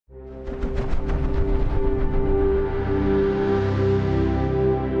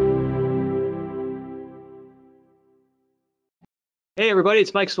Hey everybody,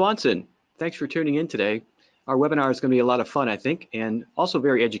 it's Mike Swanson. Thanks for tuning in today. Our webinar is going to be a lot of fun, I think, and also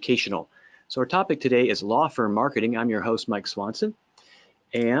very educational. So our topic today is law firm marketing. I'm your host, Mike Swanson,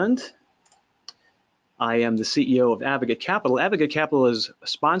 and I am the CEO of Advocate Capital. Advocate Capital is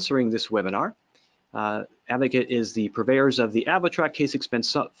sponsoring this webinar. Advocate is the purveyors of the AdvoTrack case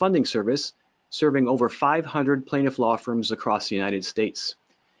expense funding service, serving over 500 plaintiff law firms across the United States.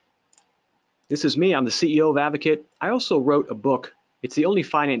 This is me. I'm the CEO of Advocate. I also wrote a book. It's the only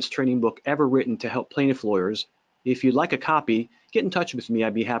finance training book ever written to help plaintiff lawyers. If you'd like a copy, get in touch with me.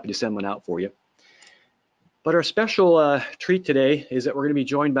 I'd be happy to send one out for you. But our special treat today is that we're going to be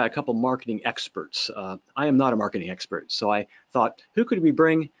joined by a couple marketing experts. I am not a marketing expert, so I thought, who could we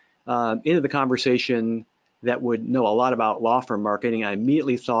bring into the conversation that would know a lot about law firm marketing? I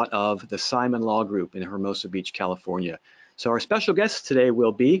immediately thought of the Simon Law Group in Hermosa Beach, California. So our special guest today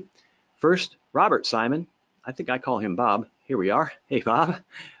will be, first, Robert Simon. I think I call him Bob. Here we are. Hey, Bob.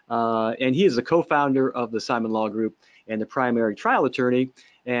 And he is the co-founder of the Simon Law Group and the primary trial attorney.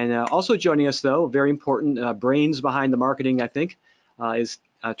 And also joining us, though, very important, brains behind the marketing, I think, is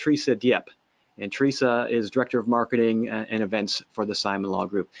Teresa Dieppe. And Teresa is Director of Marketing and Events for the Simon Law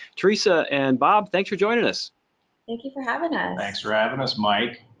Group. Teresa and Bob, thanks for joining us. Thank you for having us. Thanks for having us,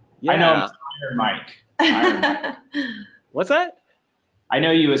 Mike. Yeah. I know him as Iron Mike. Iron Mike. What's that? I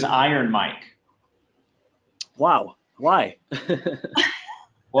know you as Iron Mike. Wow. Why?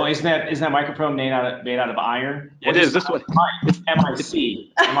 Well, isn't that microphone made out of iron? It is. This one. It's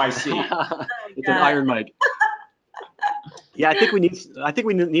MIC. MIC. It's an Iron Mike. Yeah, I think we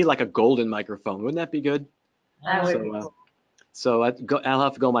need like a golden microphone. Wouldn't that be good? That would be cool. So I'll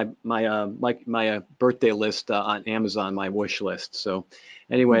have to go my birthday list on Amazon, my wish list. So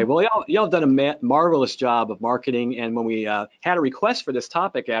anyway, well, y'all have done a marvelous job of marketing. And when we had a request for this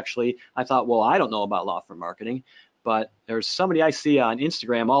topic, actually, I thought, well, I don't know about law firm marketing, but there's somebody I see on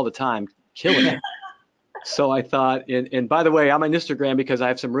Instagram all the time killing it. So I thought, and by the way, I'm on Instagram because I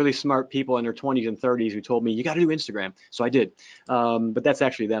have some really smart people in their 20s and 30s who told me you got to do Instagram. So I did, but that's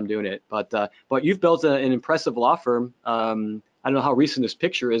actually them doing it. But you've built an impressive law firm. I don't know how recent this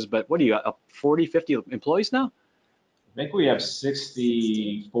picture is, but what do you got, 40, 50 employees now? I think we have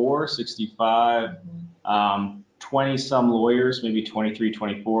 64, 65, 20 some lawyers, maybe 23,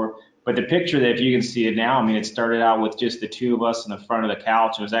 24. But the picture that if you can see it now, I mean, it started out with just the two of us in the front of the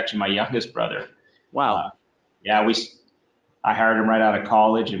couch. It was actually my youngest brother. Wow. Yeah, I hired him right out of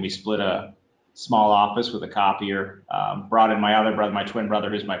college, and we split a small office with a copier. Brought in my other brother, my twin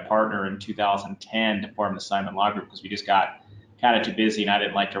brother, who's my partner, in 2010 to form the Simon Law Group because we just got kind of too busy and I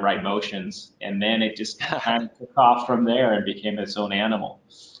didn't like to write motions. And then it just kind of took off from there and became its own animal.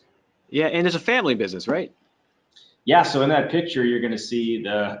 Yeah, and it's a family business, right? Yeah, so in that picture, you're going to see in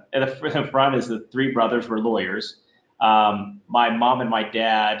the front is the three brothers were lawyers. My mom and my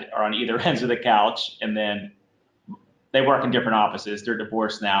dad are on either ends of the couch, and then they work in different offices. They're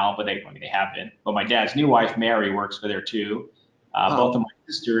divorced now, but they have been. But my dad's new wife, Mary, works for there too. Both of my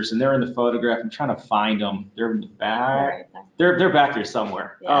sisters, and they're in the photograph. I'm trying to find them. They're in the back. They're back there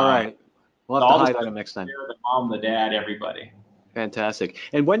somewhere. Yeah. All right. We'll have to highlight them next time. The mom, the dad, everybody. Fantastic.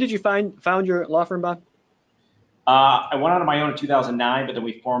 And when did you found your law firm, Bob? I went out on my own in 2009, but then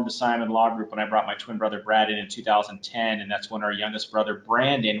we formed the Simon Law Group when I brought my twin brother Brad in 2010, and that's when our youngest brother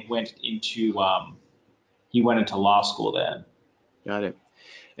Brandon went into law school then. Got it.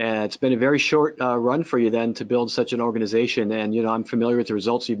 And it's been a very short run for you then to build such an organization, and I'm familiar with the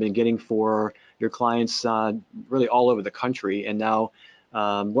results you've been getting for your clients really all over the country. And now,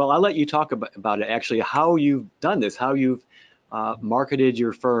 well, I'll let you talk about it actually, how you've done this, how you've marketed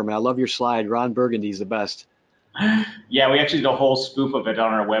your firm. And I love your slide. Ron Burgundy's the best. Yeah, we actually did a whole spoof of it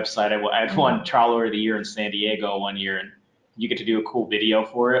on our website. I had won Trial Lawyer of the Year in San Diego one year, and you get to do a cool video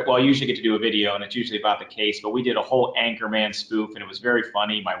for it. Well, I usually get to do a video, and it's usually about the case, but we did a whole Anchorman spoof, and it was very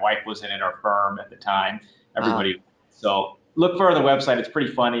funny. My wife was in our firm at the time. Everybody. So look for the website. It's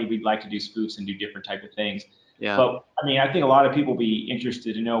pretty funny. We'd like to do spoofs and do different type of things. Yeah. But I mean, I think a lot of people be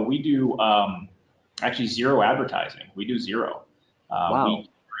interested to know we do actually zero advertising. We do zero. Wow.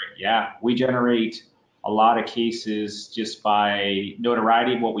 We generate a lot of cases just by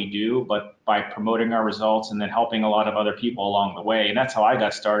notoriety of what we do, but by promoting our results and then helping a lot of other people along the way. And that's how I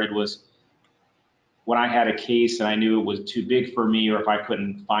got started, was when I had a case and I knew it was too big for me, or if I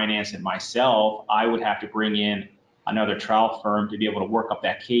couldn't finance it myself, I would have to bring in another trial firm to be able to work up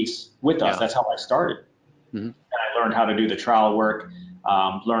that case with us. That's how I started. Mm-hmm. And I learned how to do the trial work,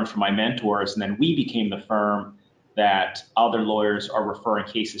 learned from my mentors, and then we became the firm that other lawyers are referring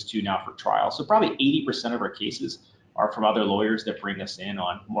cases to now for trial. So probably 80% of our cases are from other lawyers that bring us in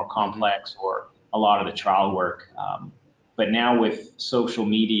on more complex or a lot of the trial work. But now with social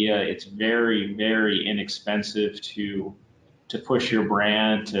media, it's very, very inexpensive to push your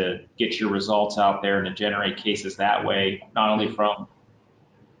brand, to get your results out there and to generate cases that way, not only from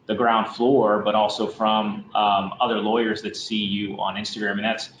the ground floor, but also from other lawyers that see you on Instagram. And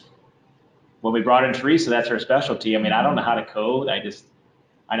that's when we brought in Teresa, that's her specialty. I mean, I don't know how to code. I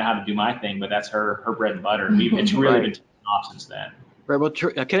know how to do my thing, but that's her bread and butter. It's really been taken off since then. Right. Well,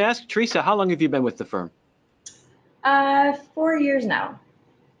 can I ask Teresa, how long have you been with the firm? 4 years now.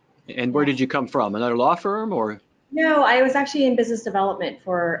 And where did you come from? Another law firm or? No, I was actually in business development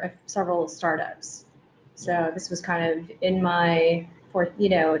for several startups. So this was kind of in my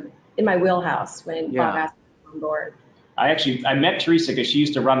wheelhouse when Bob asked me on board. I met Teresa because she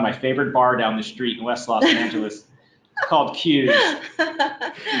used to run my favorite bar down the street in West Los Angeles. It's called Q's.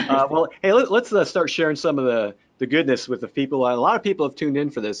 Well, hey, let's start sharing some of the goodness with the people. A lot of people have tuned in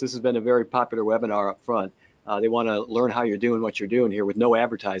for this. This has been a very popular webinar up front. They want to learn how you're doing what you're doing here with no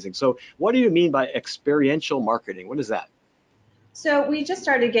advertising. So what do you mean by experiential marketing? What is that? So we just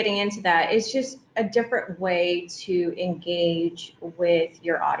started getting into that. It's just a different way to engage with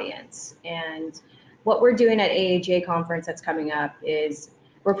your audience. And what we're doing at AAJ conference that's coming up is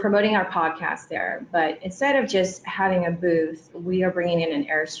we're promoting our podcast there. But instead of just having a booth, we are bringing in an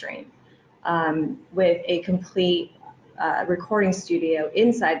Airstream with a complete recording studio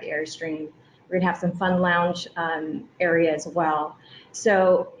inside the Airstream. We're gonna have some fun lounge area as well.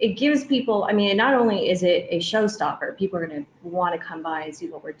 So it gives people, I mean, not only is it a showstopper, people are gonna wanna come by and see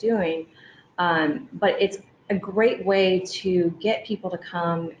what we're doing, but it's a great way to get people to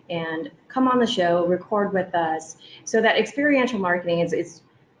come on the show, record with us. So that experiential marketing is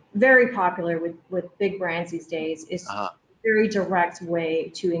very popular with big brands these days. It's a very direct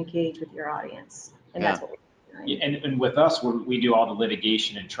way to engage with your audience. And that's what we're doing. And with us, we do all the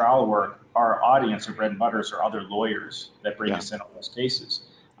litigation and trial work. Our audience, our bread and butters, are other lawyers that bring us in on those cases.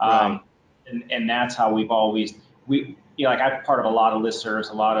 And that's how we've always, like I'm part of a lot of listservs,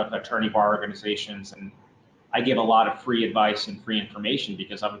 a lot of attorney bar organizations, and I give a lot of free advice and free information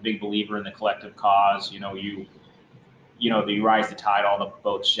because I'm a big believer in the collective cause. You rise the tide, all the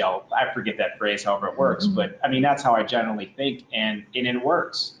boats shall, I forget that phrase, however it works, but I mean, that's how I generally think, and it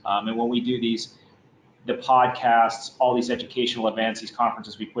works. And when we do the podcasts, all these educational events, these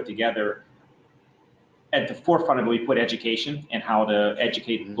conferences we put together, at the forefront of it, we put education and how to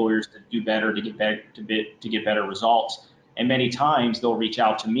educate lawyers to do better, to get better results. And many times they'll reach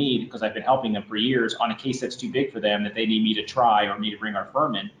out to me because I've been helping them for years on a case that's too big for them that they need me to try or me to bring our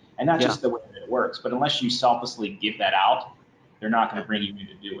firm in. And that's just the way that it works. But unless you selflessly give that out, they're not going to bring you in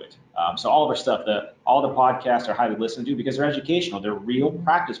to do it. So all of our stuff, all the podcasts are highly listened to because they're educational. They're real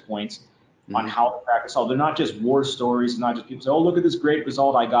practice points on how to practice all. They're not just war stories, not just people say, oh, look at this great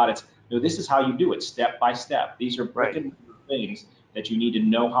result I got. It's, this is how you do it step by step. These are things that you need to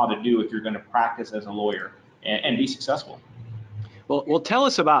know how to do if you're going to practice as a lawyer and be successful. Well, tell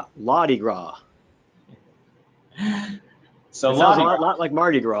us about Mardi Gras. So it sounds a lot like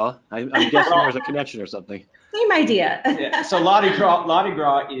Mardi Gras. I'm guessing there's a connection or something. Same idea. So Mardi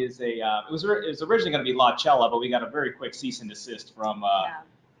Gras is it was originally going to be La Cella, but we got a very quick cease and desist from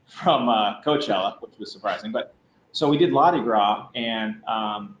Coachella, which was surprising. But so we did Mardi Gras, and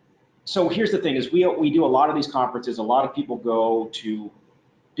so here's the thing: is we do a lot of these conferences. A lot of people go to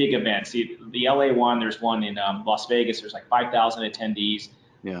big events. The LA one, there's one in Las Vegas. There's like 5,000 attendees.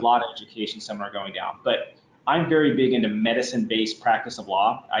 A lot of education seminar going down. But I'm very big into medicine-based practice of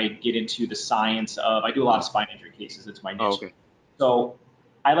law. I get into the science of. I do a lot of spine injury cases. It's my niche. So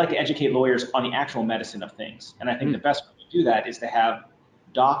I like to educate lawyers on the actual medicine of things. And I think the best way to do that is to have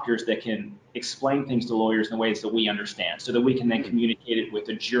doctors that can explain things to lawyers in the ways that we understand, so that we can then communicate it with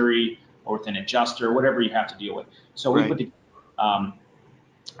a jury or with an adjuster, or whatever you have to deal with. So we put together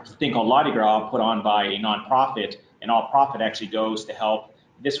a thing called Mardi Gras, put on by a nonprofit, and all profit actually goes to help.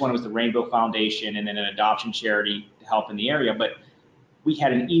 This one was the Rainbow Foundation, and then an adoption charity to help in the area. But we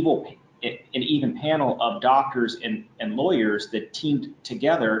had an even panel of doctors and lawyers that teamed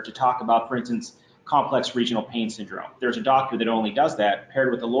together to talk about, for instance, complex regional pain syndrome. There's a doctor that only does that,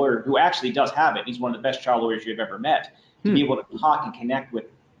 paired with a lawyer who actually does have it. He's one of the best child lawyers you've ever met. To be able to talk and connect with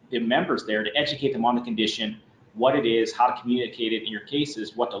the members there, to educate them on the condition, what it is, how to communicate it in your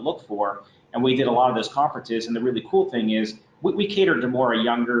cases, what to look for. And we did a lot of those conferences. And the really cool thing is we cater to more a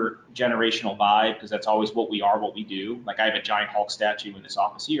younger generational vibe, because that's always what we are, what we do. Like I have a giant Hulk statue in this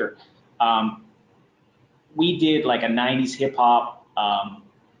office here. We did like a 90s hip hop,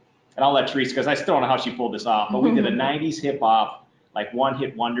 and I'll let Teresa, because I still don't know how she pulled this off, but we did a 90s hip hop, like one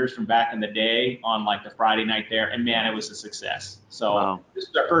hit wonders from back in the day on like the Friday night there. And man, it was a success. So this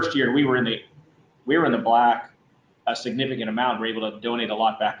is our first year. We were in the black. a significant amount. We're able to donate a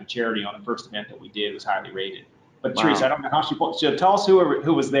lot back to charity on the first event that we did. It was highly rated. But Wow. Teresa, I don't know how so tell us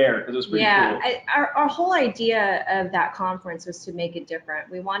who was there, because it was pretty Yeah, cool. our whole idea of that conference was to make it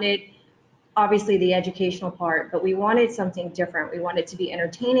different. We wanted, obviously, the educational part, but we wanted something different. We wanted to be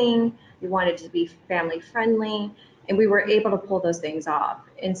entertaining, we wanted to be family friendly, and we were able to pull those things off.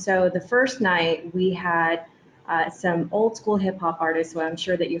 And so the first night we had some old school hip hop artists, who I'm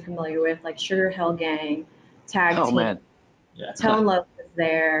sure that you're familiar with, like Sugar Hill Gang, Tag Oh Team. man. Yeah. Tone Loc was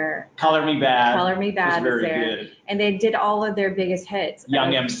there. Color Me Bad. Color Me Bad was there. Good. And they did all of their biggest hits.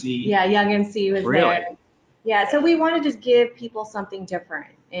 Young MC. Yeah, Young MC was Really? there. Yeah, so we wanted to give people something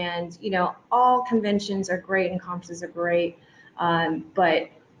different. And, you know, all conventions are great and conferences are great, but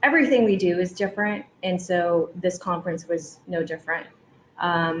everything we do is different. And so this conference was no different.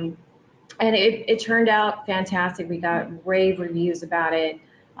 And it turned out fantastic. We got rave reviews about it.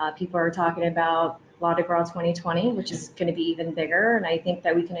 People are talking about Mardi Gras 2020, which is going to be even bigger. And I think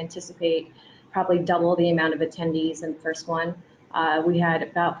that we can anticipate probably double the amount of attendees in the first one. We had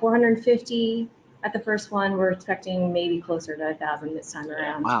about 450 at the first one. We're expecting maybe closer to 1,000 this time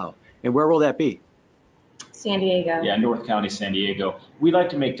around. Wow. And where will that be? San Diego. Yeah, North County, San Diego. We like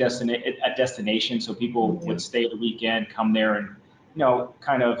to make a destination so people would stay the weekend, come there, and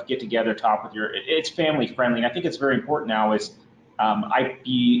kind of get together, talk with it's family friendly. And I think it's very important now is I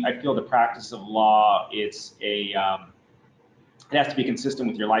feel the practice of law, it has to be consistent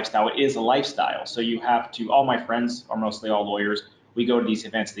with your lifestyle. It is a lifestyle. So you have to, all my friends are mostly all lawyers. We go to these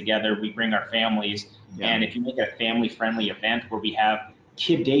events together. We bring our families. Yeah. And if you make it a family friendly event where we have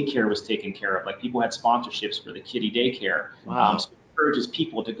kid daycare was taken care of, like people had sponsorships for the kiddie daycare. Wow. So it encourages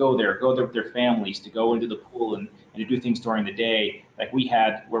people to go there with their families, to go into the pool and to do things during the day. Like we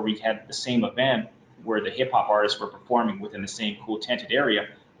had the same event where the hip hop artists were performing within the same cool tented area.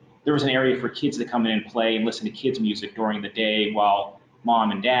 There was an area for kids to come in and play and listen to kids music during the day while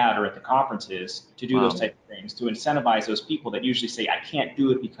mom and dad are at the conferences, to do those type of things, to incentivize those people that usually say, I can't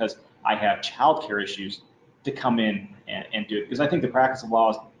do it because I have childcare issues, to come in and do it. Because I think the practice of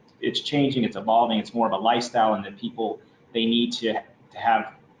law it's changing, it's evolving, it's more of a lifestyle, and that people, they need to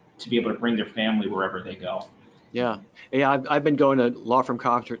be able to bring their family wherever they go. Yeah, I've been going to law firm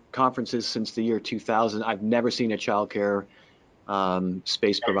conferences since the year 2000. I've never seen a childcare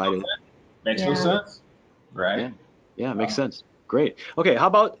space provided. Makes no sense, right? Yeah, makes sense. Great. Okay, how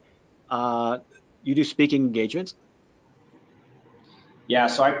about you do speaking engagements? Yeah,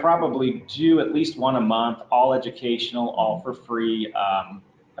 so I probably do at least one a month, all educational, all for free.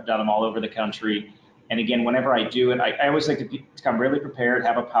 I've done them all over the country. And again, whenever I do it, I always like to come really prepared,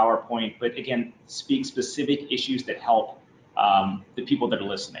 have a PowerPoint, but again, speak specific issues that help the people that are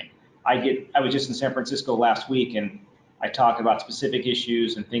listening. I was just in San Francisco last week, and I talked about specific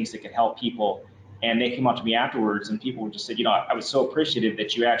issues and things that could help people. And they came up to me afterwards, and people just said, I was so appreciative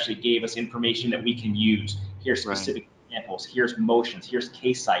that you actually gave us information that we can use. Here's specific examples, here's motions, here's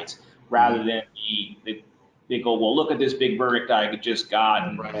case sites, rather than they go, well, look at this big verdict I just got,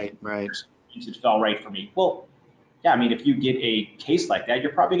 and it fell right for me. Well, yeah, I mean, if you get a case like that,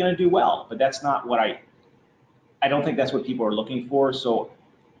 you're probably going to do well, but that's not what I don't think that's what people are looking for. So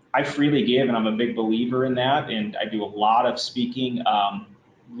I freely give, and I'm a big believer in that, and I do a lot of speaking.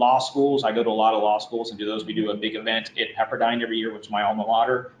 Law schools, I go to a lot of law schools and do those. We do a big event at Pepperdine every year, which is my alma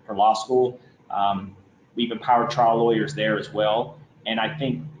mater for law school. We've empowered trial lawyers there as well. And I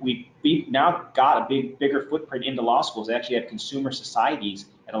think we've now got a bigger footprint into law schools. They actually have consumer societies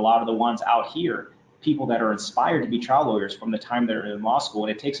at a lot of the ones out here, people that are inspired to be trial lawyers from the time they're in law school.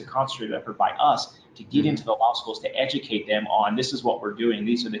 And it takes a concentrated effort by us to get into the law schools, to educate them on, this is what we're doing.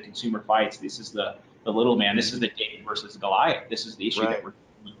 These are the consumer fights. This is the little man. This is the David versus Goliath. This is the issue that we're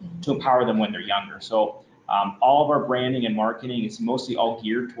doing, to empower them when they're younger. So all of our branding and marketing is mostly all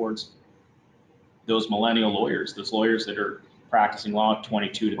geared towards those millennial lawyers, those lawyers that are practicing law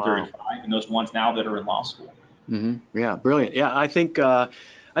 22 to 35, and those ones now that are in law school. Yeah, brilliant. Yeah, I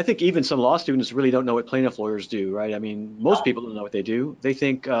think even some law students really don't know what plaintiff lawyers do, right? I mean, most people don't know what they do. They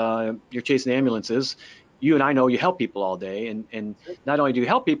think you're chasing ambulances. You and I know you help people all day, and not only do you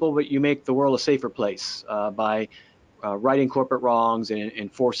help people, but you make the world a safer place by righting corporate wrongs and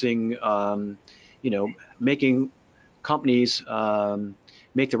enforcing, making companies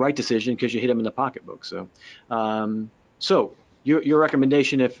make the right decision because you hit them in the pocketbook. So, your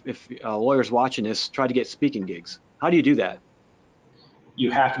recommendation, if a lawyer's watching this, try to get speaking gigs. How do you do that?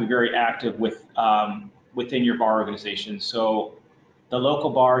 You have to be very active within your bar organization. So the local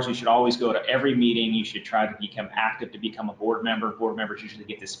bars, you should always go to every meeting. You should try to become active, to become a board member. Board members usually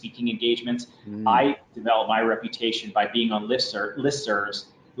get the speaking engagements. I developed my reputation by being on listservs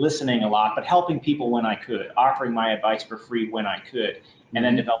listening a lot, but helping people when I could, offering my advice for free when I could, and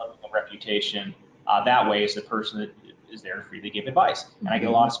then developing a reputation that way as the person that is there to freely give advice. And I get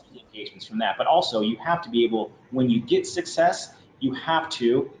a lot of speaking engagements from that. But also, you have to be able, when you get success, you have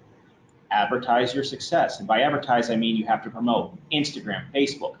to advertise your success. And by advertise, I mean you have to promote Instagram,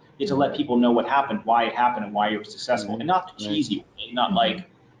 Facebook. You have to let people know what happened, why it happened, and why you were successful. And not the cheesy way, not like,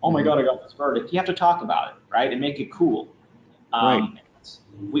 oh my God, I got this verdict. You have to talk about it, right? And make it cool.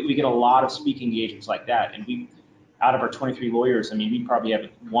 We get a lot of speaking engagements like that. And we, out of our 23 lawyers, I mean, we probably have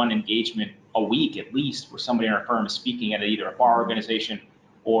one engagement a week at least where somebody in our firm is speaking at either a bar organization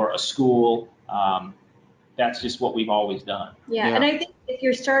or a school. That's just what we've always done. Yeah, and I think if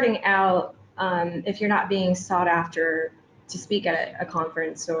you're starting out, if you're not being sought after to speak at a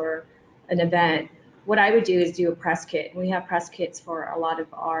conference or an event, what I would do is do a press kit. We have press kits for a lot of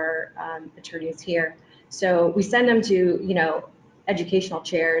our attorneys here. So we send them to, you know, educational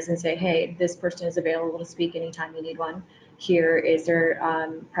chairs and say, hey, this person is available to speak anytime you need one. Here is their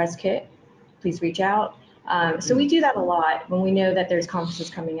press kit. Please reach out. So we do that a lot when we know that there's conferences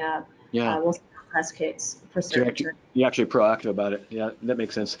coming up. We'll send out press kits for certain attorneys. You're actually proactive about it. Yeah, that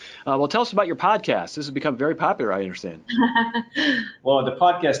makes sense. Well, tell us about your podcast. This has become very popular, I understand. Well, the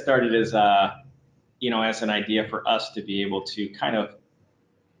podcast started as, as an idea for us to be able to kind of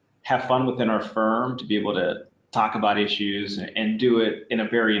have fun within our firm, to be able to talk about issues and do it in a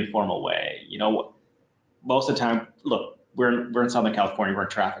very informal way. You know, most of the time, look, we're in Southern California, we're in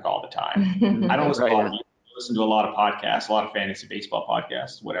traffic all the time. I don't listen to a lot of you. I listen to a lot of podcasts, a lot of fantasy baseball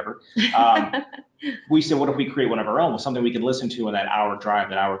podcasts, whatever. We said, what if we create one of our own, something we could listen to in that hour drive,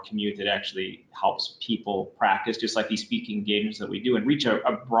 that hour commute that actually helps people practice, just like these speaking engagements that we do, and reach a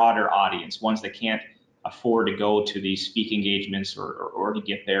broader audience, ones that can't afford to go to these speaking engagements or to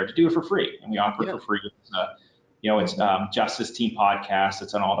get there, to do it for free. And we offer it for free. It's Justice Team Podcast.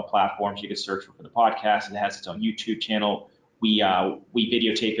 It's on all the platforms. You can search for the podcast. It has its own YouTube channel. We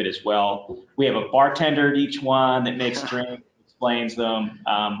videotape it as well. We have a bartender at each one that makes drinks, explains them.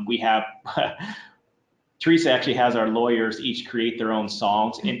 We have Teresa actually has our lawyers each create their own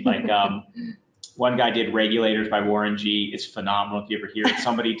songs. One guy did Regulators by Warren G. It's phenomenal if you ever hear it.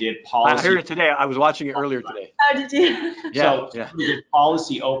 Somebody did Policy. I heard it today. I was watching it earlier today. Oh, did you? Somebody did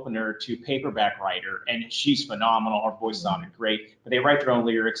Policy Opener to Paperback Writer, and she's phenomenal. Her voice sounded great. But they write their own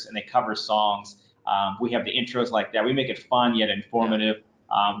lyrics and they cover songs. We have the intros like that. We make it fun yet informative,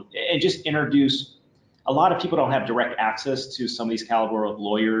 and just introduce. A lot of people don't have direct access to some of these caliber of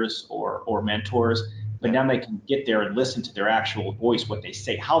lawyers or mentors, but now they can get there and listen to their actual voice, what they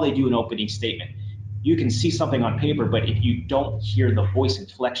say, how they do an opening statement. You can see something on paper, but if you don't hear the voice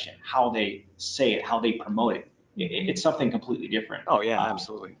inflection, how they say it, how they promote it, it's something completely different. Oh yeah,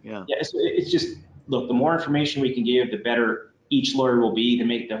 absolutely. Yeah. It's just, look, the more information we can give, the better each lawyer will be.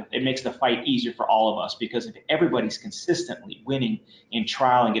 It makes the fight easier for all of us, because if everybody's consistently winning in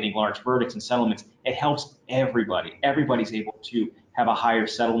trial and getting large verdicts and settlements, it helps everybody. Everybody's able to have a higher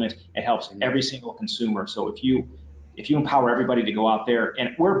settlement. It helps every single consumer. So if you empower everybody to go out there,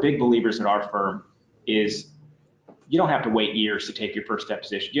 and we're big believers at our firm, is you don't have to wait years to take your first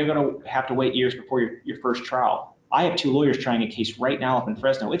deposition. You're going to have to wait years before your first trial. I have 2 lawyers trying a case right now up in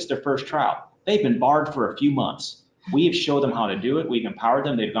Fresno. It's their first trial. They've been barred for a few months. We have showed them how to do it. We've empowered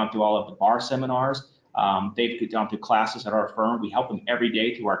them. They've gone through all of the bar seminars. They've gone through classes at our firm. We help them every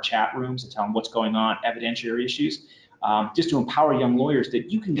day through our chat rooms and tell them what's going on, evidentiary issues, just to empower young lawyers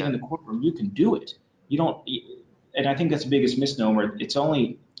that you can get in the courtroom, you can do it. You don't, and I think that's the biggest misnomer. It's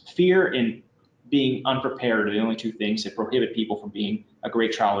only fear and being unprepared are the only 2 things that prohibit people from being a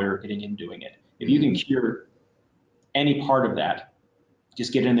great trial lawyer, getting in doing it. If you can cure any part of that,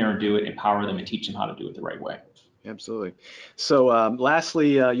 just get in there and do it, empower them, and teach them how to do it the right way. Absolutely. So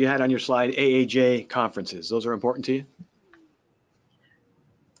lastly, you had on your slide AAJ conferences. Those are important to you?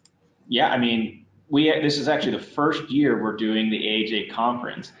 Yeah, I mean, this is actually the first year we're doing the AAJ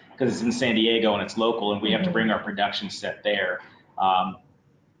conference, because it's in San Diego and it's local, and we have to bring our production set there. And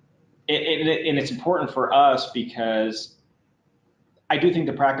it's important for us because I do think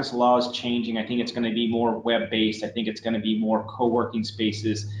the practice of law is changing. I think it's going to be more web-based. I think it's going to be more co-working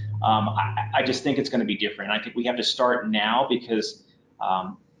spaces. I just think it's going to be different. I think we have to start now, because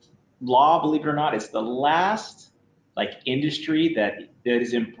law, believe it or not, is the last industry that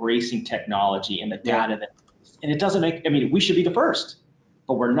is embracing technology and the data and it doesn't make, I mean, we should be the first,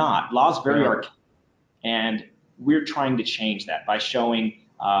 but we're not. Law is very archaic, and we're trying to change that by showing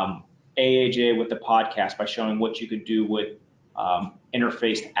AAJ with the podcast, by showing what you could do with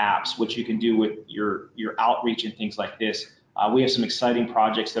interfaced apps, what you can do with your outreach and things like this. We have some exciting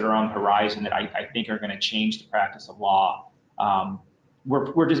projects that are on the horizon that I think are going to change the practice of law.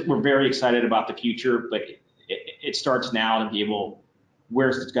 we're very excited about the future, but it starts now to be able, where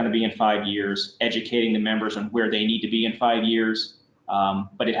it's going to be in 5 years, educating the members on where they need to be in 5 years.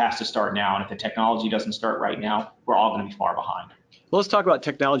 But it has to start now. And if the technology doesn't start right now, we're all going to be far behind. Well, let's talk about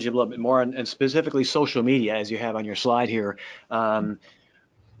technology a little bit more, and specifically social media, as you have on your slide here.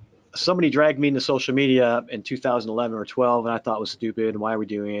 Somebody dragged me into social media in 2011 or 12, and I thought it was stupid. And why are we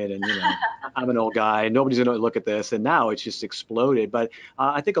doing it? And I'm an old guy, and nobody's going to look at this. And now it's just exploded. But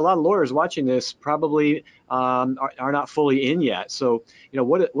I think a lot of lawyers watching this probably are not fully in yet. So,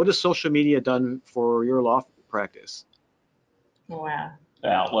 what has social media done for your law practice? Wow.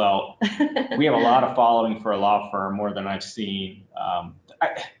 Well, we have a lot of following for a law firm, more than I've seen.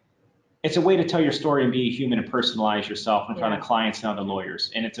 It's a way to tell your story and be a human and personalize yourself in front of clients and other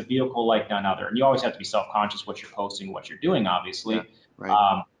lawyers. And it's a vehicle like none other. And you always have to be self-conscious what you're posting, what you're doing, obviously. Yeah,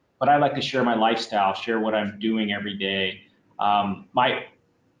 right. But I like to share my lifestyle, share what I'm doing every day. My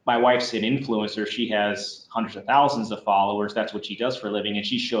wife's an influencer. She has hundreds of thousands of followers. That's what she does for a living. And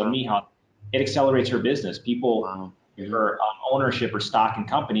she showed me how it accelerates her business. People give her ownership or stock in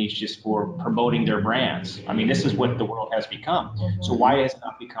companies just for promoting their brands. I mean, this is what the world has become. So why has it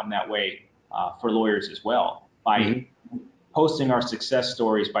not become that way for lawyers as well? By posting our success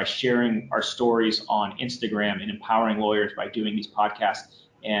stories, by sharing our stories on Instagram and empowering lawyers by doing these podcasts.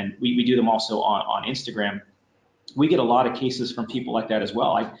 And we do them also on Instagram. We get a lot of cases from people like that as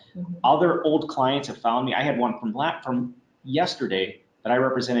well. Other old clients have found me. I had one from yesterday that I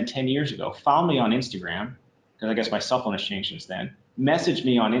represented 10 years ago, found me on Instagram, because I guess my cell phone has changed since then, messaged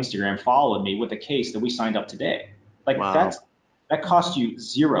me on Instagram, followed me with a case that we signed up today. Like that cost you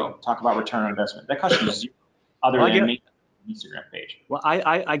zero. Talk about return on investment. That cost you zero other than making an Instagram page. Well,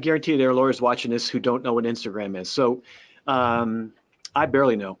 I guarantee you there are lawyers watching this who don't know what Instagram is. So I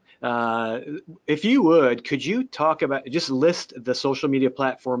barely know. If you would, could you talk about, just list the social media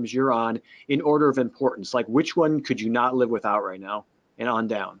platforms you're on in order of importance? Like which one could you not live without right now and on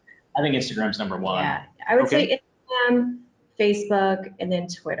down? I think Instagram's number one. Yeah, I would say Instagram, Facebook, and then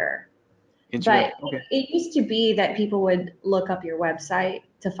Twitter. But it used to be that people would look up your website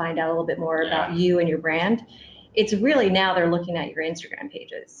to find out a little bit more about you and your brand. It's really now they're looking at your Instagram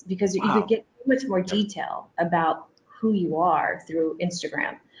pages because you could get so much more detail about who you are through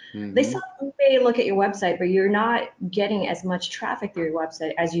Instagram. They still may look at your website, but you're not getting as much traffic through your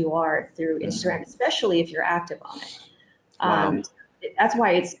website as you are through Instagram, especially if you're active on it. That's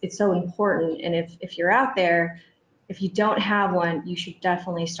why it's so important. And if you're out there, if you don't have one, you should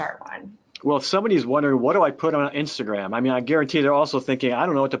definitely start one. Well, if somebody's wondering, what do I put on Instagram? I mean, I guarantee they're also thinking, I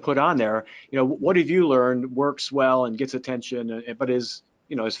don't know what to put on there. What have you learned works well and gets attention, but is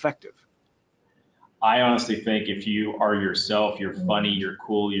effective? I honestly think if you are yourself, you're funny, you're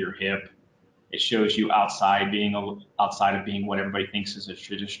cool, you're hip, it shows you outside of being what everybody thinks is a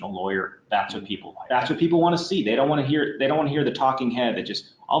traditional lawyer. That's what people want to see. They don't want to hear the talking head that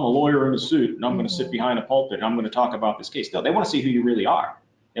just, I'm a lawyer in a suit and I'm going to sit behind a pulpit and I'm going to talk about this case. No, they want to see who you really are.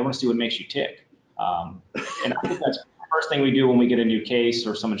 They want to see what makes you tick. And I think that's the first thing we do when we get a new case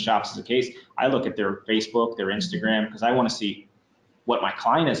or someone shops as a case. I look at their Facebook, their Instagram, because I want to see what my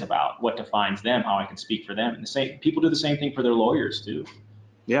client is about, what defines them, how I can speak for them. And people do the same thing for their lawyers too.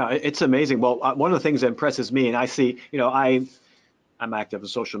 Yeah, it's amazing. Well, one of the things that impresses me, and I see, I'm active on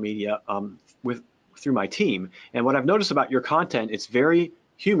social media through my team, and what I've noticed about your content, it's very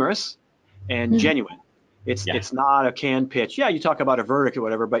humorous and genuine. It's not a canned pitch. Yeah, you talk about a verdict or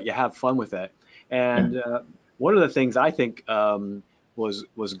whatever, but you have fun with it. And one of the things I think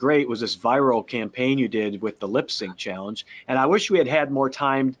was great was this viral campaign you did with the lip sync challenge. And I wish we had more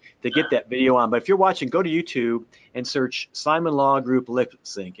time to get that video on. But if you're watching, go to YouTube and search Simon Law Group lip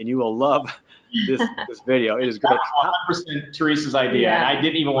sync, and you will love this video. It is great. That was 100% Teresa's idea, and I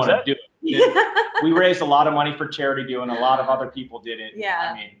didn't even want to do it. We raised a lot of money for charity doing. A lot of other people did it.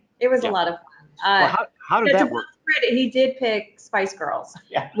 Yeah, I mean, it was a lot of fun. Well, how did that work? He did pick Spice Girls.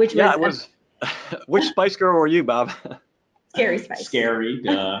 Which was which Spice Girl were you, Bob? Scary Spice. Scary,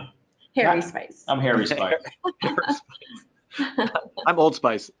 duh. Harry Spice. I'm Harry Spice. I'm Old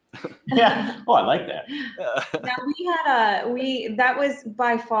Spice. Yeah. Oh, I like that. Now that was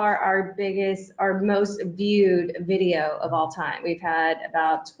by far our most viewed video of all time. We've had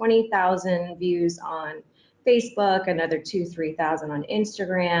about 20,000 views on Facebook, another 2,000-3,000 on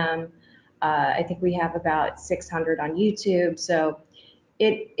Instagram. I think we have about 600 on YouTube. So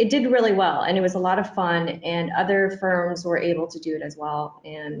it did really well, and it was a lot of fun, and other firms were able to do it as well,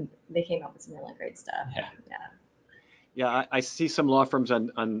 and they came up with some really great stuff. Yeah, I see some law firms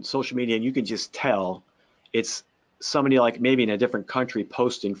on social media, and you can just tell it's somebody like maybe in a different country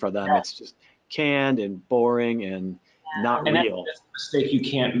posting for them. It's just canned and boring, and not And real. that's a mistake you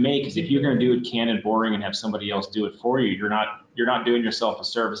can't make, is if you're going to do it canned and boring and have somebody else do it for you, you're not doing yourself a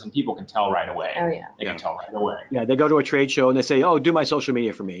service, and people can tell right away. Oh, yeah. They can tell right away. Yeah, they go to a trade show and they say, "Oh, do my social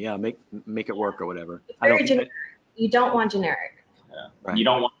media for me. Yeah, make it work or whatever." It's I don't very think generic. You don't want generic. Yeah. Right. You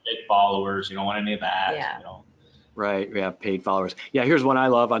don't want fake followers. You don't want any of that. Yeah. You know. Right, we have paid followers. Yeah, here's one I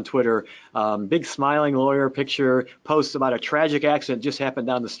love on Twitter. Big smiling lawyer picture posts about a tragic accident just happened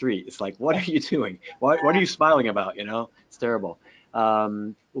down the street. It's like, what are you doing? What are you smiling about? You know, it's terrible.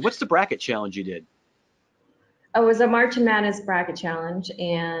 What's the bracket challenge you did? It was a March Madness bracket challenge,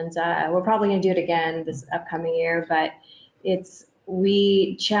 and we're probably going to do it again this upcoming year. But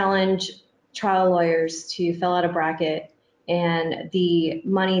we challenge trial lawyers to fill out a bracket, and the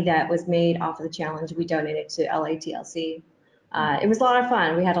money that was made off of the challenge, we donated to LATLC. It was a lot of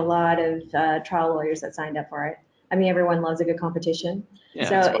fun. We had a lot of trial lawyers that signed up for it. I mean, everyone loves a good competition. Yeah,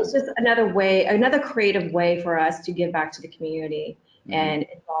 So it's just another creative way for us to give back to the community and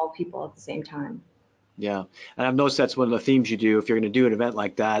involve people at the same time. Yeah, and I've noticed that's one of the themes you do. If you're going to do an event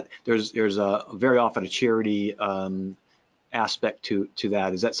like that, there's a very often a charity aspect to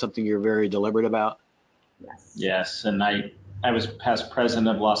that. Is that something you're very deliberate about? Yes. Yes, and I was past president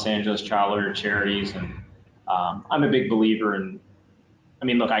of Los Angeles Child Lawyer Charities, and I'm a big believer in. I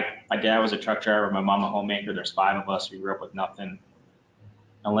mean, look, my dad was a truck driver, my mom a homemaker. There's 5 of us. We grew up with nothing.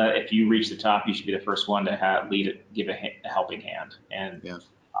 If you reach the top, you should be the first one to give a helping hand. And Yeah.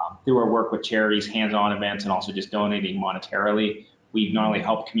 Through our work with charities, hands-on events, and also just donating monetarily, we've not only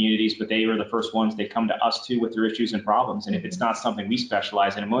helped communities, but they were the first ones they come to us to with their issues and problems. And if it's not something we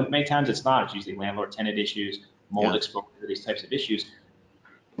specialize in, and many times it's not, it's usually landlord-tenant issues, mold exposure, these types of issues.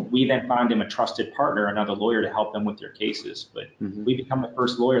 We then find them a trusted partner, another lawyer to help them with their cases. But we become the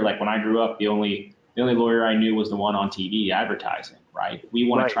first lawyer. Like when I grew up, the only lawyer I knew was the one on TV advertising, right? We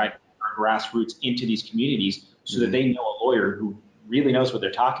want to try to put our grassroots into these communities so that they know a lawyer who really knows what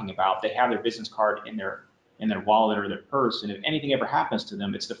they're talking about. They have their business card in their wallet or their purse, and if anything ever happens to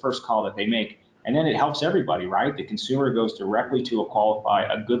them, it's the first call that they make. And then it helps everybody, right? The consumer goes directly to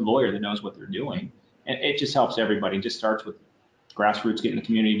a good lawyer that knows what they're doing, and it just helps everybody. It just starts with grassroots getting the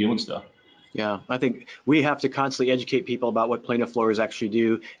community doing stuff. Yeah, I think we have to constantly educate people about what plaintiff lawyers actually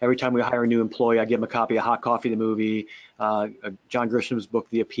do. Every time we hire a new employee, I give them a copy of Hot Coffee, the movie, John Grisham's book,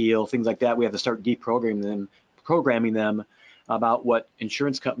 The Appeal, things like that. We have to start programming them about what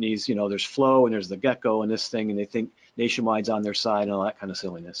insurance companies, there's Flow and there's the Gecko and this thing, and they think Nationwide's on their side and all that kind of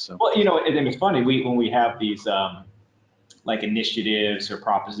silliness. So. Well, and it's funny, when we have these like initiatives or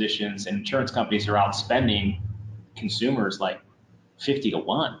propositions, and insurance companies are out spending consumers like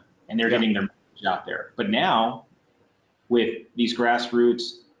 50-1, and they're getting their message out there. But now with these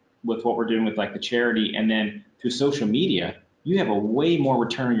grassroots, with what we're doing with like the charity, and then through social media, you have a way more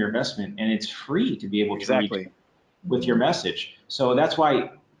return on your investment, and it's free to be able to reach with your message. So that's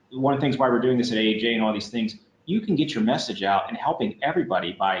why one of the things why we're doing this at AAJ and all these things, you can get your message out and helping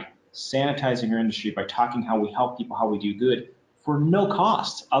everybody by sanitizing your industry, by talking how we help people, how we do good for no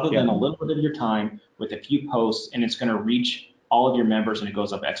cost other than a little bit of your time with a few posts, and it's going to reach all of your members, and it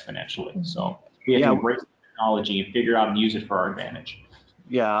goes up exponentially. So we have to embrace technology and figure out and use it for our advantage.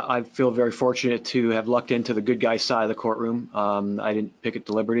 Yeah, I feel very fortunate to have lucked into the good guy side of the courtroom. I didn't pick it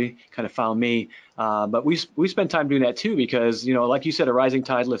deliberately, kind of found me. But we spend time doing that too because, like you said, a rising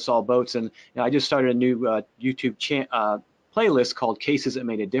tide lifts all boats. And I just started a new YouTube playlist called Cases That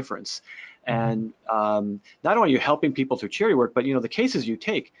Made a Difference. And not only are you helping people through charity work, but, the cases you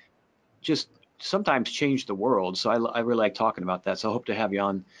take just sometimes change the world. So I really like talking about that. So I hope to have you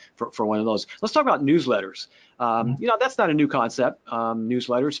on for one of those. Let's talk about newsletters. That's not a new concept.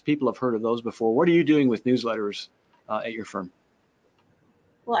 Newsletters, people have heard of those before. What are you doing with newsletters at your firm?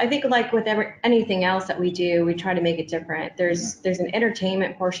 Well, I think like with anything else that we do, we try to make it different. There's an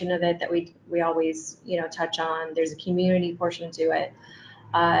entertainment portion of it that we always touch on. There's a community portion to it.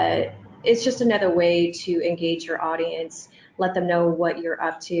 It's just another way to engage your audience, let them know what you're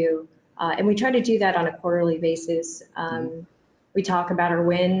up to. And we try to do that on a quarterly basis. We talk about our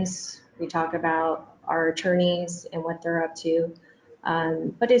wins. We talk about our attorneys and what they're up to.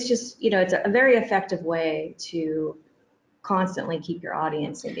 But it's just, it's a very effective way to constantly keep your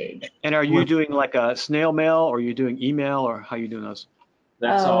audience engaged. And are you doing like a snail mail, or are you doing email, or how are you doing those?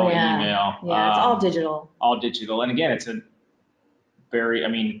 That's all email. Yeah, it's all digital. All digital. And again, it's a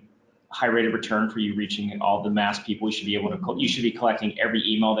very, high rate of return for you reaching all the mass people. You should be collecting every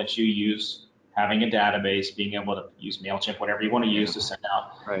email that you use, having a database, being able to use MailChimp, whatever you want to use to send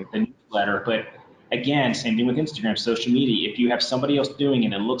out the newsletter. But again, same thing with Instagram, social media. If you have somebody else doing it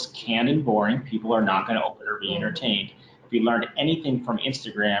and it looks canned and boring, people are not going to open or be entertained. If you learned anything from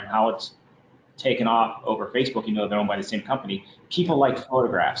Instagram, how it's taken off over Facebook, they're owned by the same company. People like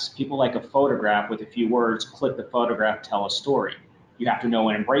photographs. People like a photograph with a few words, click the photograph, tell a story. You have to know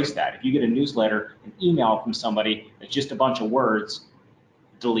and embrace that. If you get a newsletter, an email from somebody that's just a bunch of words,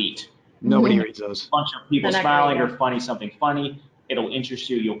 delete. Nobody reads those. A bunch of people smiling or something funny, it'll interest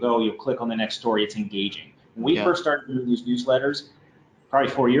you, you'll click on the next story, it's engaging. When we first started doing these newsletters,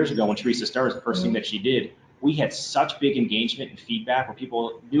 probably 4 years ago when Teresa started, the first thing that she did, we had such big engagement and feedback where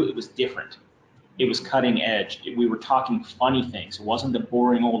people knew it was different. It was cutting edge. We were talking funny things. It wasn't the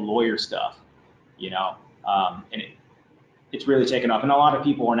boring old lawyer stuff, and it's really taken off. And a lot of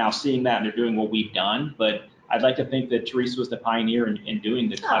people are now seeing that and they're doing what we've done. But I'd like to think that Teresa was the pioneer in doing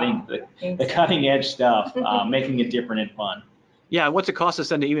the cutting edge stuff, making it different and fun. Yeah. What's it cost to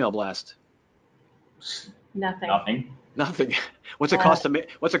send an email blast? Nothing. What's it cost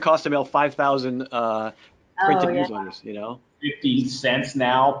to mail 5,000 printed newsletters? 50 cents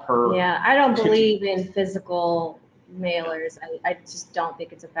now per. Yeah, I don't believe in physical mailers. I just don't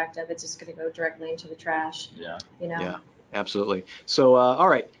think it's effective. It's just going to go directly into the trash. Yeah. Yeah, absolutely. So, all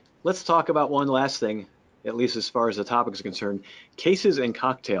right, let's talk about one last thing, at least as far as the topic is concerned. Cases and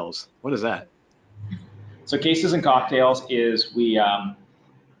cocktails. What is that? So cases and cocktails is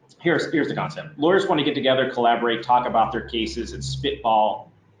here's the concept. Lawyers want to get together, collaborate, talk about their cases, and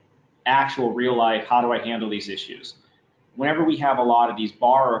spitball actual real life, how do I handle these issues? Whenever we have a lot of these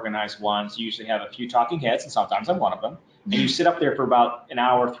bar organized ones, you usually have a few talking heads, and sometimes I'm one of them, and you sit up there for about an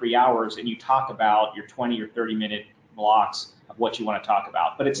hour, 3 hours, and you talk about your 20 or 30-minute blocks of what you want to talk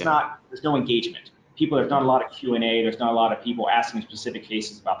about. But there's no engagement. There's not a lot of Q&A, there's not a lot of people asking specific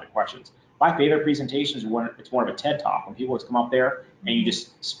cases about their questions. My favorite presentations are it's more of a TED Talk, when people just come up there and you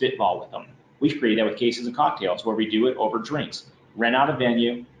just spitball with them. We've created that with cases and cocktails, where we do it over drinks. Rent out a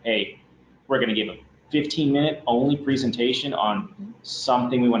venue. Hey, we're going to give a 15-minute only presentation on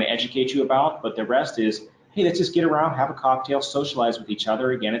something we want to educate you about, but the rest is, hey, let's just get around, have a cocktail, socialize with each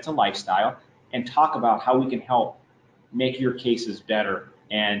other. Again, it's a lifestyle, and talk about how we can help make your cases better,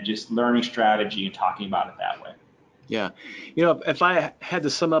 and just learning strategy and talking about it that way. Yeah. If I had to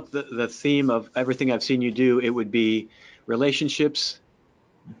sum up the theme of everything I've seen you do, it would be relationships,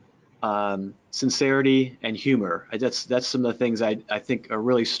 sincerity, and humor. That's some of the things I think are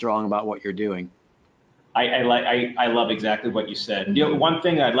really strong about what you're doing. I love exactly what you said. One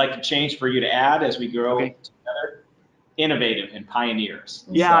thing I'd like to change for you to add as we grow together: innovative and pioneers.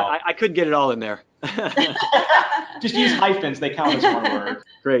 Yeah, so, I couldn't get it all in there. Just use hyphens; they count as one word.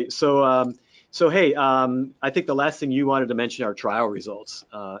 Great. So hey, I think the last thing you wanted to mention are trial results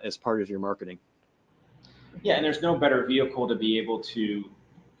as part of your marketing. Yeah, and there's no better vehicle to be able to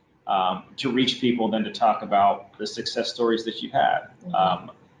reach people than to talk about the success stories that you've had.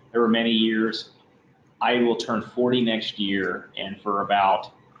 There were many years. I will turn 40 next year, and for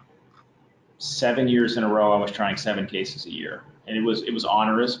about 7 years in a row, I was trying 7 cases a year, and it was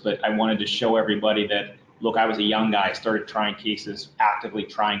onerous. But I wanted to show everybody that, look, I was a young guy. I started trying cases, actively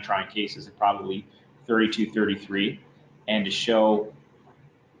trying cases at probably 32, 33, and to show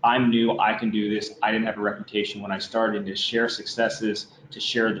I'm new, I can do this. I didn't have a reputation when I started. To share successes, to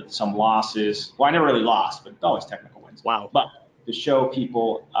share some losses. Well, I never really lost, but always technical wins. Wow. But to show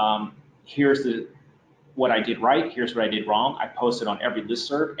people, here's what I did right, here's what I did wrong. I posted on every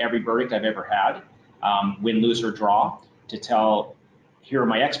listserv, every verdict I've ever had, win, lose, or draw, to tell, here are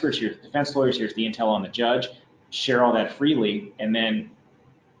my experts, here's the defense lawyers, here's the intel on the judge, share all that freely. And then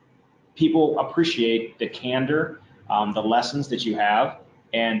people appreciate the candor, the lessons that you have,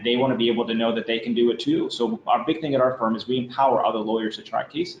 and they want to be able to know that they can do it too. So our big thing at our firm is we empower other lawyers to try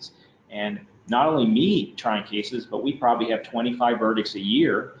cases. And not only me trying cases, but we probably have 25 verdicts a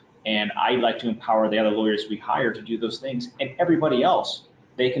year. And I like to empower the other lawyers we hire to do those things, and everybody else,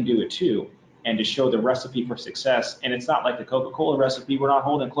 they can do it too, and to show the recipe for success. And it's not like the Coca-Cola recipe. We're not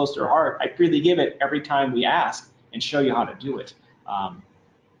holding close to our heart. I freely give it every time we ask and show you how to do it.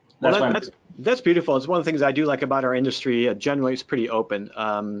 That's beautiful. It's one of the things I do like about our industry. Generally, it's pretty open.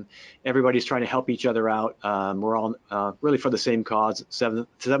 Everybody's trying to help each other out. We're all really for the same cause, Seventh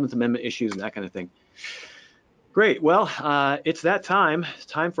Amendment issues and that kind of thing. Great. Well, it's that time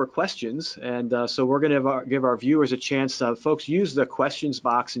for questions. And so we're going to give our viewers a chance. Folks, use the questions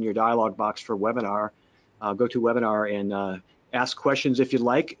box in your dialog box for webinar. Go to webinar and ask questions if you'd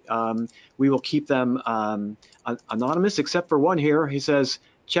like. We will keep them anonymous, except for one here. He says,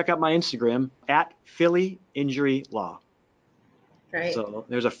 check out my Instagram at Philly Injury Law. Great. So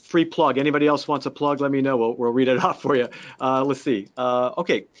there's a free plug. Anybody else wants a plug, let me know. We'll read it off for you. Let's see.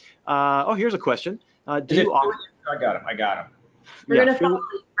 Okay. Oh, here's a question. I got him. We're Yeah, gonna follow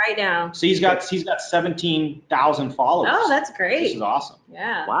you right now. So he's got 17,000 followers. Oh, that's great. This is awesome.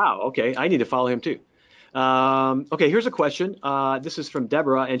 Yeah. Wow. Okay, I need to follow him too. Okay, here's a question. This is from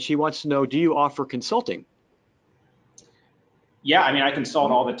Deborah, and she wants to know: do you offer consulting? Yeah, I mean, I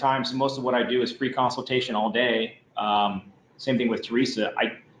consult all the time. So most of what I do is free consultation all day. Same thing with Teresa.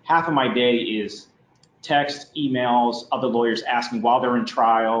 Half of my day is text, emails, other lawyers asking while they're in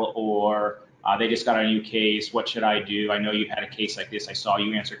trial, or they just got a new case. What should I do? I know you had a case like this. I saw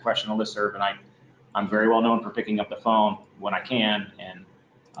you answer a question on listserv, and I'm very well known for picking up the phone when I can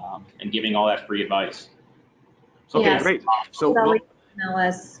and giving all that free advice. Okay, Yes. great. So, You can well, always email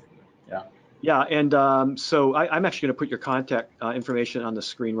us. Yeah. yeah, and so I'm actually going to put your contact information on the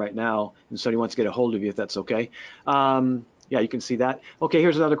screen right now, and somebody wants to get a hold of you, if that's okay. Yeah, you can see that. Okay,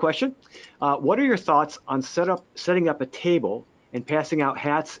 here's another question. What are your thoughts on setting up a table and passing out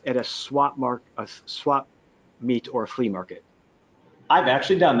hats at a swap meet or a flea market? I've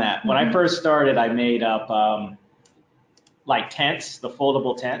actually done that. When I first started, I made up like tents, the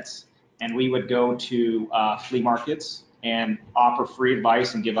foldable tents, and we would go to flea markets and offer free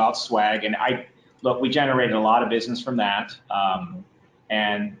advice and give out swag. And we generated a lot of business from that.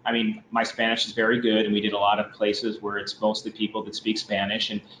 And I mean, my Spanish is very good, and we did a lot of places where it's mostly people that speak Spanish.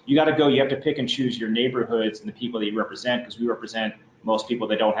 And you have to pick and choose your neighborhoods and the people that you represent, because we represent most people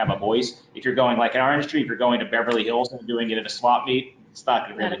that don't have a voice. If you're going, like in our industry, if you're going to Beverly Hills and doing it at a swap meet, it's not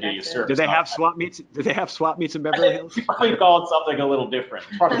going to really do you a service. Do they have swap meets? Do they have swap meets in Beverly Hills? We call it something a little different.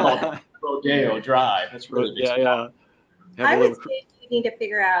 It's probably called Rodeo Drive. That's really big. Yeah. I would say you need to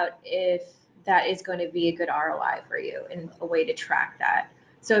figure out if that is going to be a good ROI for you and a way to track that.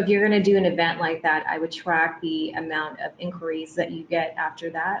 So if you're going to do an event like that, I would track the amount of inquiries that you get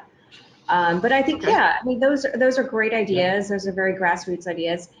after that. But I think, yeah, I mean, those are great ideas. Those are very grassroots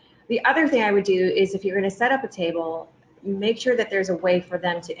ideas. The other thing I would do is, if you're going to set up a table, make sure that there's a way for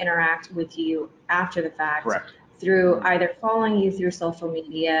them to interact with you after the fact. Correct. Through either following you through social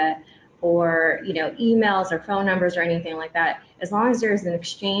media, or emails or phone numbers or anything like that. As long as there's an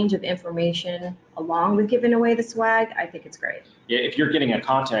exchange of information along with giving away the swag, I think it's great. Yeah, if you're getting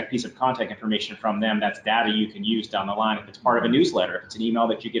a piece of contact information from them, that's data you can use down the line. If it's part of a newsletter, if it's an email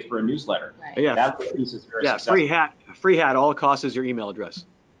that you get for a newsletter, yeah, that piece is very successful. free hat. All it costs is your email address.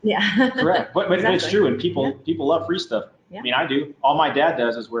 Yeah. Correct. But exactly. It's true, and people love free stuff. Yeah. I mean, I do. All my dad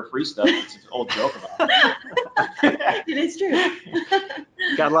does is wear free stuff. It's an old joke about it. It is true.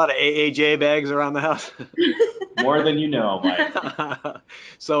 Got a lot of AAJ bags around the house. More than you know, Mike.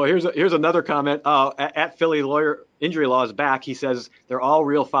 So here's another comment. At Philly Lawyer Injury Law is back. He says they're all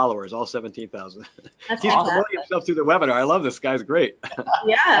real followers, all 17,000. He's promoting himself through the webinar. I love this. Guy's great.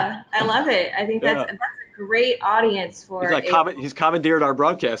 Yeah, I love it. I think that's a great audience for. He's commandeered our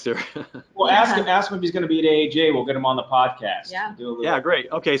broadcast here. Well, ask him if he's going to be at AAJ. We'll get him on the podcast. Yeah. Yeah, great.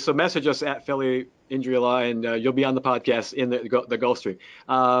 Okay, so message us at Philly Injury Law, and you'll be on the podcast in the Gulf Stream.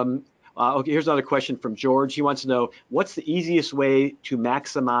 Okay, here's another question from George. He wants to know, what's the easiest way to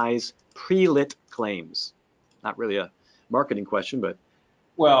maximize pre-lit claims? Not really a marketing question, but.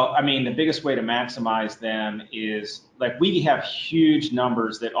 Well, I mean, the biggest way to maximize them is, like, we have huge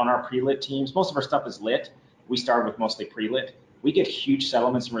numbers that on our pre-lit teams, most of our stuff is lit. We start with mostly pre-lit. We get huge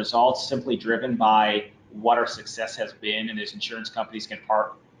settlements and results simply driven by what our success has been, and as insurance companies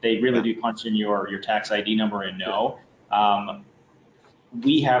they really do punch in your tax ID number and know.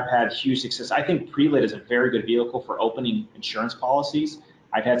 We have had huge success. I think pre-lit is a very good vehicle for opening insurance policies.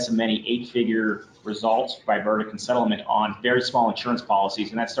 I've had many 8-figure results by verdict and settlement on very small insurance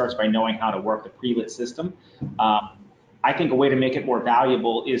policies, and that starts by knowing how to work the pre-lit system. I think a way to make it more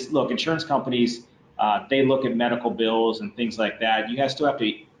valuable is, look, insurance companies, they look at medical bills and things like that. You guys still have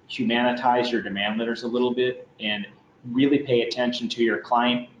to humanitize your demand letters a little bit and really pay attention to your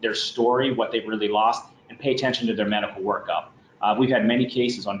client, their story, what they've really lost, and pay attention to their medical workup. We've had many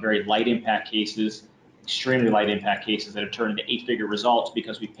cases on very light impact cases, extremely light impact cases that have turned into 8-figure results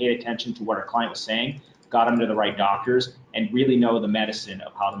because we paid attention to what our client was saying, got them to the right doctors, and really know the medicine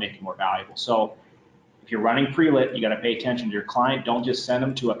of how to make it more valuable. So if you're running pre-lit, you got to pay attention to your client. Don't just send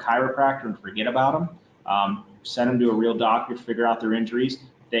them to a chiropractor and forget about them. Send them to a real doctor to figure out their injuries.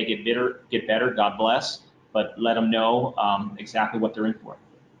 If they get better, God bless, but let them know exactly what they're in for.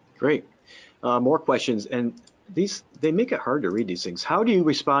 Great. More questions, and they make it hard to read these things. How do you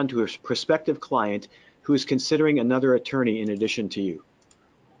respond to a prospective client who is considering another attorney in addition to you?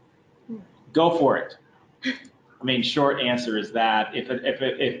 Go for it. I mean, short answer is that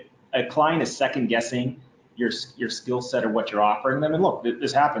if a client is second guessing your skill set or what you're offering them, and look,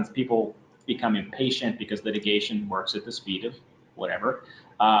 this happens, people become impatient because litigation works at the speed of whatever.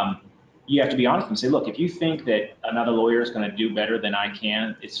 you have to be honest and say, look, if you think that another lawyer is going to do better than I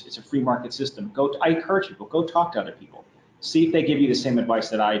can, it's a free market system. I encourage people, go talk to other people. See if they give you the same advice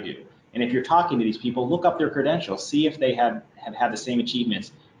that I do. And if you're talking to these people, look up their credentials, see if they have had the same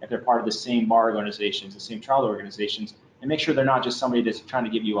achievements, if they're part of the same bar organizations, the same trial organizations, and make sure they're not just somebody that's trying to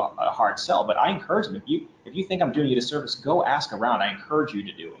give you a hard sell. But I encourage them, if you think I'm doing you a service, go ask around. I encourage you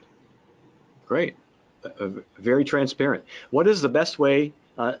to do it. Great. Very transparent. What is the best way,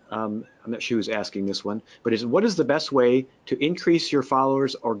 I'm not sure who's asking this one, but what is the best way to increase your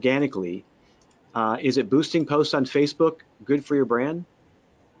followers organically? Is it boosting posts on Facebook good for your brand?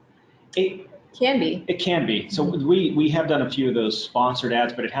 It can be. It can be. So we have done a few of those sponsored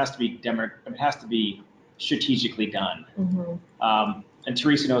ads, but it has to be strategically done. And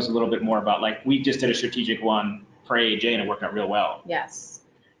Teresa knows a little bit more about, like, we just did a strategic one for AAJ and it worked out real well. Yes.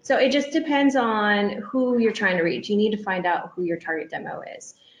 So it just depends on who you're trying to reach. You need to find out who your target demo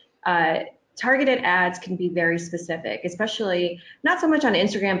is. Targeted ads can be very specific, especially not so much on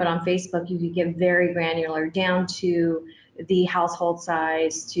Instagram, but on Facebook. You can get very granular down to the household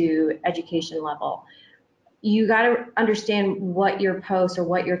size, to education level. You got to understand what your post or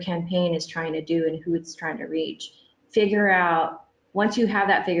what your campaign is trying to do and who it's trying to reach. Figure out, once you have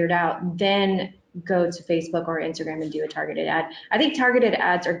that figured out, then go to Facebook or Instagram and do a targeted ad. I think targeted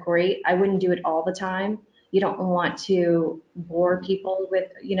ads are great. I wouldn't do it all the time. You don't want to bore people with,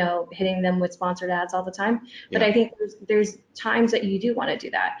 hitting them with sponsored ads all the time. But I think there's times that you do want to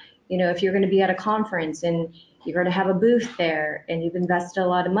do that. If you're going to be at a conference and you're going to have a booth there and you've invested a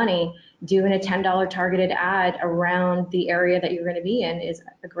lot of money, doing a $10 targeted ad around the area that you're going to be in is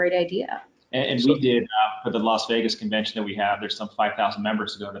a great idea. And we did for the Las Vegas convention that we have, there's some 5,000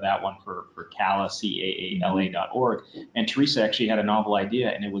 members to go to that one for CALA, CAALA.org. And Teresa actually had a novel idea,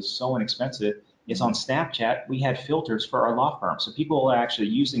 and it was so inexpensive. It's on Snapchat. We had filters for our law firm. So people are actually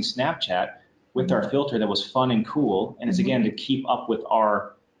using Snapchat with our filter that was fun and cool. And it's, again, to keep up with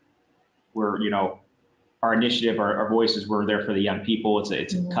our initiative, our voices were there for the young people.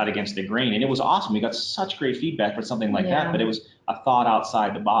 It's a cut against the grain. And it was awesome. We got such great feedback for something like that, but it was a thought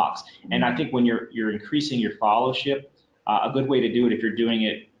outside the box. And I think when you're increasing your followership, a good way to do it if you're doing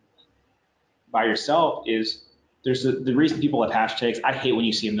it by yourself is there's the reason people have hashtags. I hate when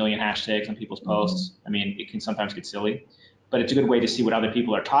you see a million hashtags on people's posts. I mean, it can sometimes get silly, but it's a good way to see what other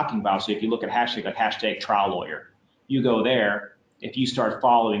people are talking about. So if you look at hashtag like hashtag trial lawyer, you go there. If you start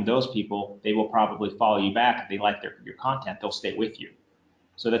following those people, they will probably follow you back. If they like your content, they'll stay with you.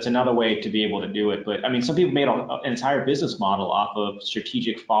 So that's another way to be able to do it. But I mean, some people made an entire business model off of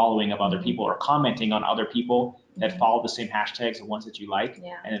strategic following of other people or commenting on other people that follow the same hashtags, the ones that you like,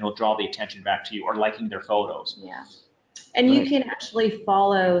 and it'll draw the attention back to you, or liking their photos. Yeah. And you can actually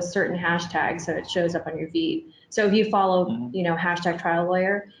follow certain hashtags so it shows up on your feed. So if you follow, hashtag trial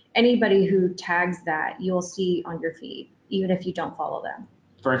lawyer, anybody who tags that, you'll see on your feed, even if you don't follow them.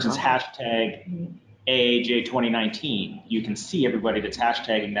 For instance, hashtag AAJ 2019, you can see everybody that's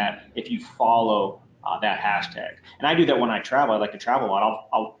hashtagging that if you follow that hashtag. And I do that when I travel. I like to travel a lot.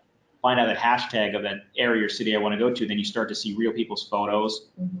 I'll find out that hashtag of that area or city I want to go to, then you start to see real people's photos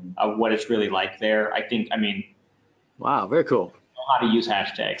of what it's really like there. Wow, very cool. I know how to use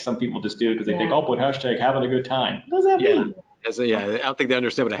hashtags. Some people just do it because they think, oh, put hashtag having a good time. What does that mean? I don't think they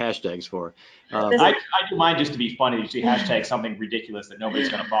understand what a hashtag's for. I do mine just to be funny. You see hashtag something ridiculous that nobody's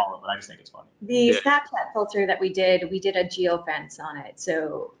going to follow, but I just think it's funny. The Snapchat filter that we did a geofence on it.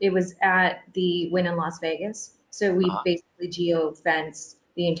 So it was at the Wynn in Las Vegas. So we basically geofenced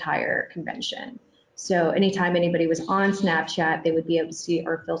the entire convention. So anytime anybody was on Snapchat, they would be able to see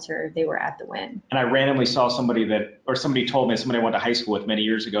our filter if they were at the Wynn. And I randomly saw somebody told me, somebody I went to high school with many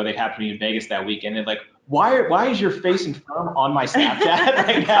years ago, they happened to be in Vegas that week, and they're like, why is your face and firm on my Snapchat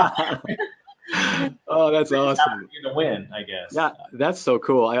right now? Oh, that's awesome. In the Wynn, I guess. Yeah, that's so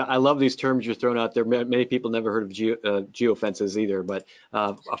cool. I love these terms you're throwing out there. Many people never heard of geofences either, but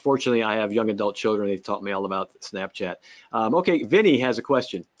fortunately I have young adult children. They've taught me all about Snapchat. Okay, Vinny has a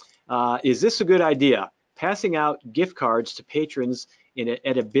question. Is this a good idea? Passing out gift cards to patrons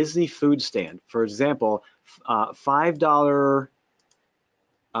at a busy food stand. For example, $5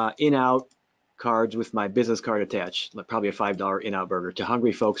 in-out cards with my business card attached, like probably a $5 in-out burger to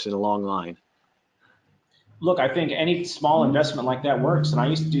hungry folks in a long line. Look, I think any small investment like that works, and I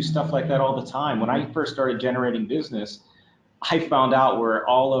used to do stuff like that all the time. When I first started generating business, I found out where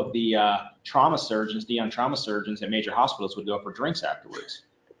all of the trauma surgeons, the young trauma surgeons at major hospitals would go for drinks afterwards.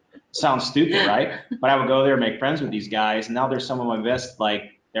 Sounds stupid, right? But I would go there and make friends with these guys. And now they're some of my best,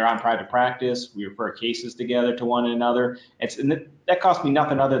 they're on private practice. We refer cases together to one another. That cost me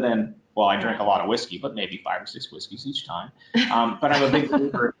nothing other than, well, I drink a lot of whiskey, but maybe 5 or 6 whiskeys each time. But I'm a big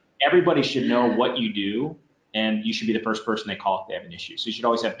believer everybody should know what you do, and you should be the first person they call if they have an issue. So you should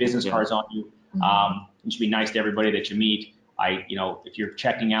always have business cards on you. You should be nice to everybody that you meet. If you're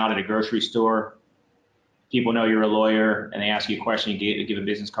checking out at a grocery store, people know you're a lawyer and they ask you a question, you give a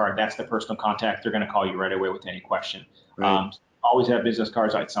business card. That's the personal contact. They're going to call you right away with any question. Right. Always have business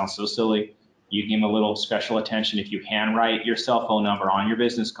cards. It sounds so silly. You give them a little special attention if you handwrite your cell phone number on your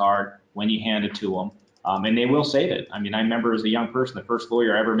business card when you hand it to them. And they will save it. I mean, I remember as a young person, the first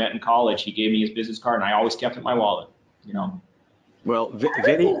lawyer I ever met in college, he gave me his business card and I always kept it in my wallet, Well, I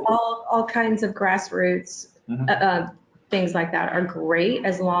Vinny, think all kinds of grassroots things like that are great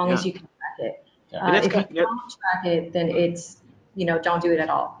as long as you can track it. Yeah. If you don't track it, then it's, don't do it at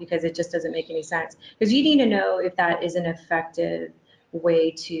all, because it just doesn't make any sense. Because you need to know if that is an effective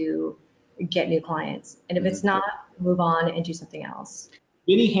way to get new clients. And if it's not, move on and do something else.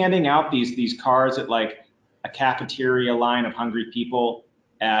 Vinny handing out these cards at like a cafeteria line of hungry people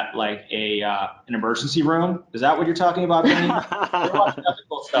at like an emergency room. Is that what you're talking about, Vinny? We're watching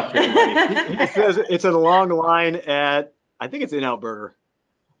ethical stuff here, buddy. He says it's a long line at, I think it's In-N-Out Burger.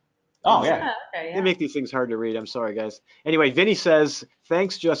 Oh, yeah. Okay, yeah. They make these things hard to read. I'm sorry, guys. Anyway, Vinny says,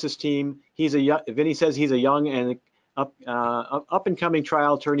 thanks, Justice Team. Vinny says he's a young and up and coming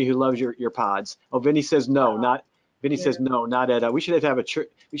trial attorney who loves your pods. Oh, Vinny says no, not. Vinny says no, not at. We should have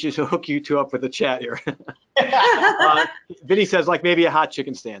we should hook you two up with a chat here. Vinny says like maybe a hot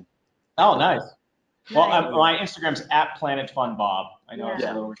chicken stand. Oh, nice. Well, my Instagram's @PlanetFunBob. I know it's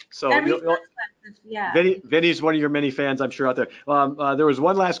a little. So yeah. Vinny's one of your many fans, I'm sure, out there. There was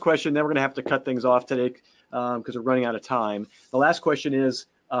one last question, then we're going to have to cut things off today because we're running out of time. The last question is,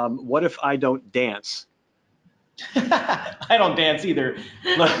 what if I don't dance? I don't dance either.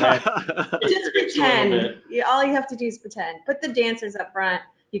 Look, man, just pretend. All you have to do is pretend. Put the dancers up front.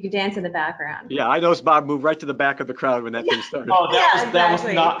 You can dance in the background. Yeah, I noticed Bob moved right to the back of the crowd when that thing started. Oh, that was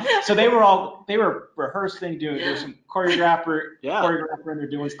not. So they were rehearsing, there's some choreographer in there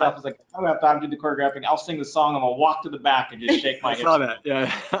doing stuff. It's like, I'm gonna have Bob do the choreographing. I'll sing the song. I'm gonna walk to the back and just shake my head. I saw that.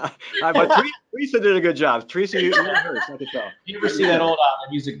 Yeah. But Teresa did a good job. Teresa, you rehearsed. I could tell. You ever see that old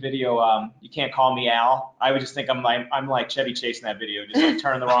music video? You Can't Call Me Al. I would just think I'm like Chevy Chase in that video, just like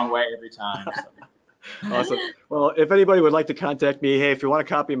turning the wrong way every time. So. Awesome. Well, if anybody would like to contact me, hey, if you want a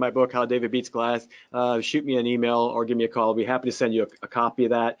copy of my book, How David Beats Glass, shoot me an email or give me a call. I'll be happy to send you a copy of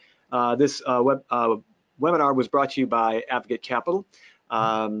that. This webinar was brought to you by Advocate Capital.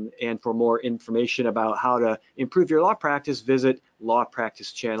 And for more information about how to improve your law practice, visit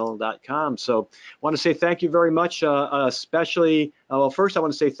lawpracticechannel.com. So I want to say thank you very much, especially, well, first I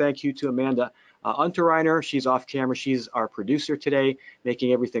want to say thank you to Amanda Unterreiner. She's off camera. She's our producer today,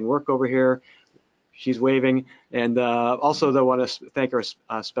 making everything work over here. She's waving. And also, I want to thank our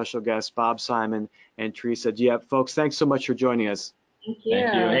special guests, Bob Simon and Teresa. Folks, thanks so much for joining us. Thank you.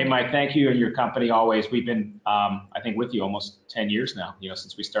 Thank you. Hey, Mike, thank you and your company always. We've been, I think, with you almost 10 years now,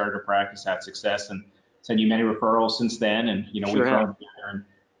 since we started our practice, had success, and sent you many referrals since then. And, we've grown together. And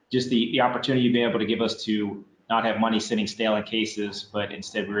just the opportunity you've been able to give us to not have money sitting stale in cases, but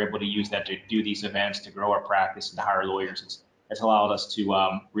instead we were able to use that to do these events, to grow our practice and to hire lawyers. It's allowed us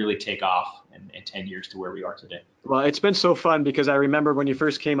to really take off in 10 years to where we are today. Well, it's been so fun because I remember when you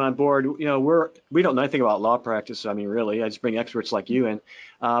first came on board, we don't know anything about law practice. I mean, really, I just bring experts like you in,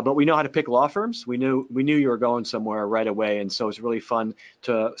 but we know how to pick law firms. We knew you were going somewhere right away. And so it's really fun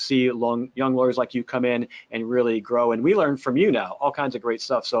to see young lawyers like you come in and really grow. And we learn from you now, all kinds of great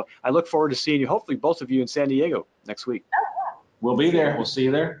stuff. So I look forward to seeing you, hopefully both of you in San Diego next week. We'll be there. We'll see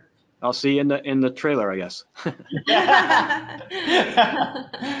you there. I'll see you in the trailer, I guess.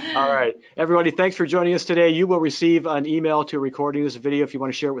 All right, everybody, thanks for joining us today. You will receive an email to recording this video if you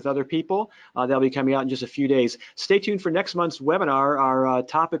want to share it with other people. That'll be coming out in just a few days. Stay tuned for next month's webinar. Our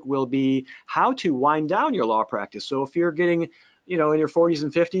topic will be how to wind down your law practice. So if you're getting in your 40s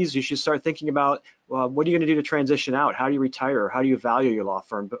and 50s, you should start thinking about what are you going to do to transition out? How do you retire? How do you value your law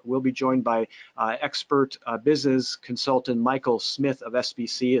firm? But we'll be joined by expert business consultant Michael Smith of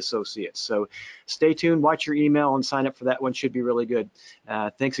SBC Associates. So stay tuned, watch your email, and sign up for that one. Should be really good.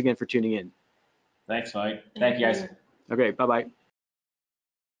 Thanks again for tuning in. Thanks, Mike. Thank you, guys. Okay, bye-bye.